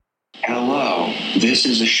This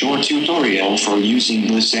is a short tutorial for using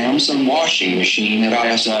the Samsung washing machine at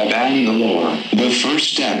ISI Bangalore. The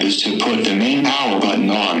first step is to put the main power button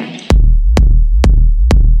on.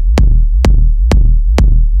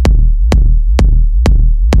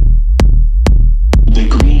 The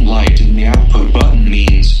green light in the output button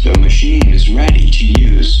means the machine is ready to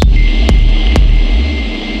use.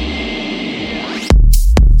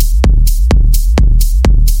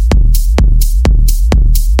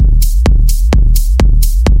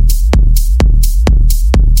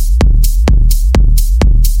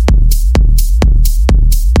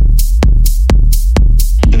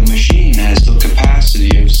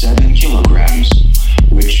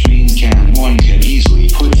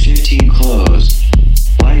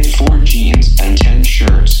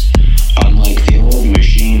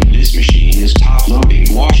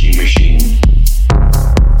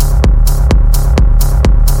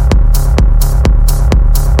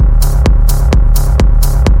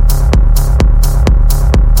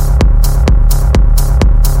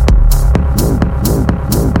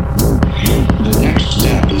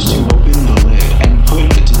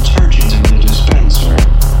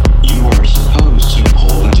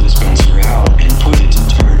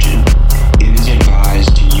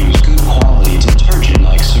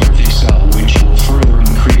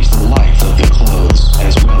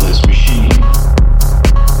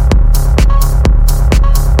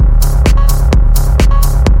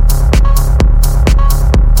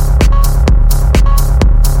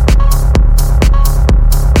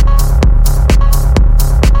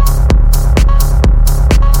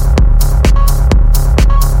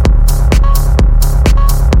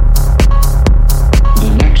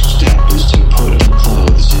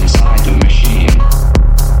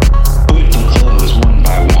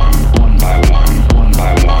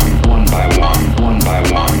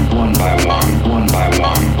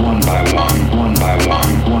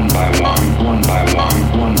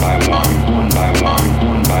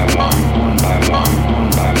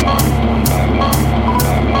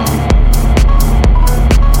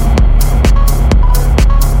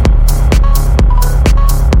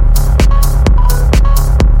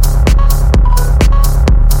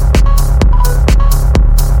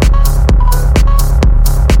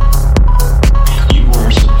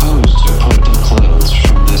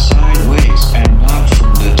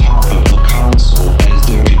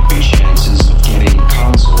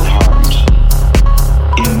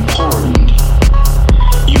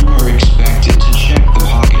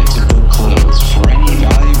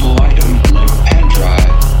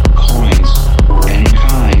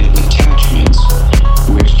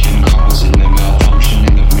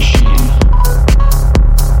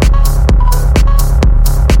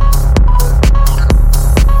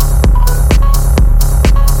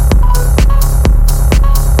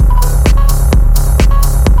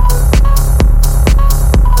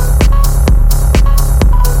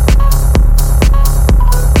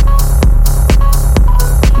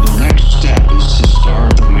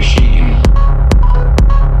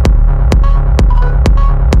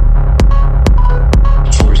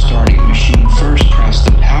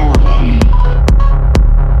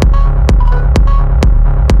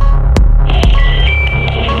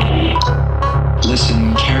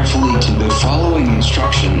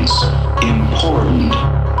 Important.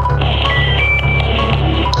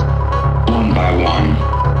 One by one.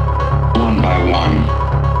 One by one.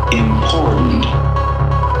 Important.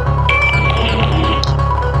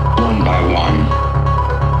 One by one.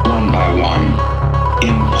 One by one.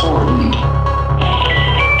 Important.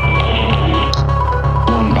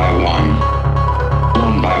 One by one.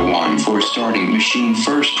 One by one. For starting machine,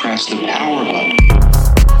 first press the power button.